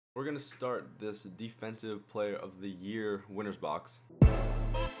We're gonna start this Defensive Player of the Year winners box.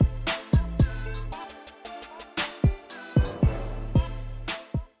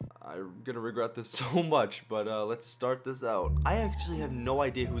 I'm gonna regret this so much, but let's start this out. I actually have no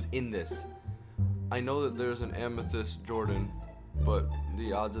idea who's in this. I know that there's an Amethyst Jordan, but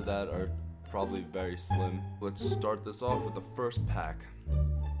the odds of that are probably very slim. Let's start this off with the first pack.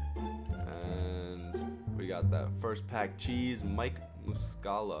 And we got that first pack cheese, Mike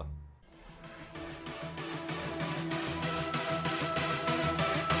Muscala.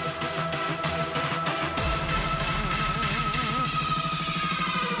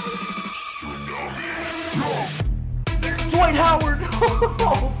 Dwight Howard!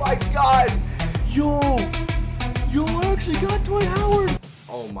 Oh my god! Yo, I actually got Dwight Howard!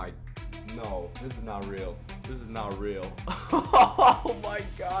 Oh my, no, this is not real. This is not real. Oh my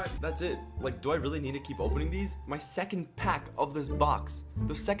god. That's it. Like, do I really need to keep opening these? My second pack of this box.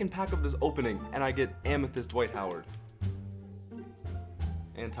 The second pack of this opening, and I get Amethyst Dwight Howard.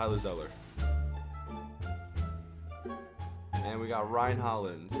 And Tyler Zeller. And we got Ryan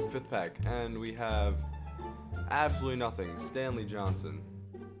Hollins, fifth pack. And we have absolutely nothing, Stanley Johnson.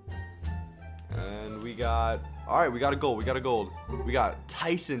 And we got, alright, we got a gold, we got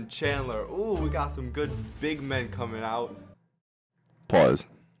Tyson Chandler. Ooh, we got some good big men coming out. Pause.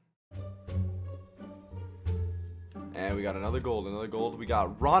 And we got another gold, we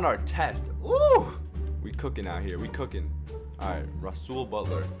got Ron Artest. Ooh, we cooking out here, we cooking. Alright, Rasul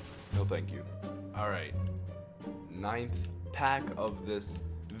Butler, no thank you. Alright, ninth pack of this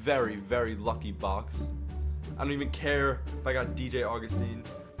very, very lucky box. I don't even care if I got DJ Augustine.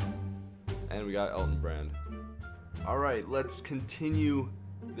 And we got Elton Brand. Alright, let's continue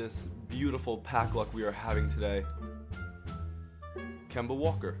this beautiful pack luck we are having today. Kemba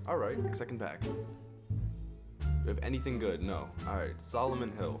Walker. Alright, second pack. Do we have anything good? No. Alright,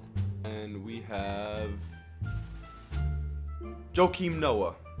 Solomon Hill. And we have Joakim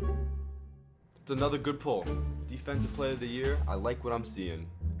Noah. It's another good pull. Defensive Player of the Year. I like what I'm seeing.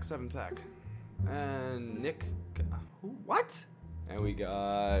 Seventh pack. And Nick. What? And we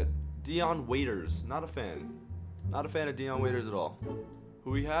got Dion Waiters. Not a fan. Not a fan of Dion Waiters at all.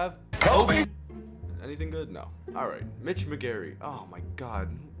 Who we have? Kobe! Anything good? No. Alright. Mitch McGarry. Oh my god.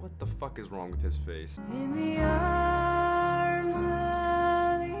 What the fuck is wrong with his face? In the arms of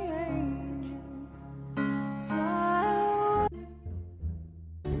the angel, fly.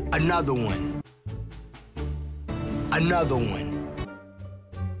 Another one. Another one.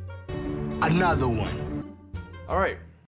 Another one. Alright.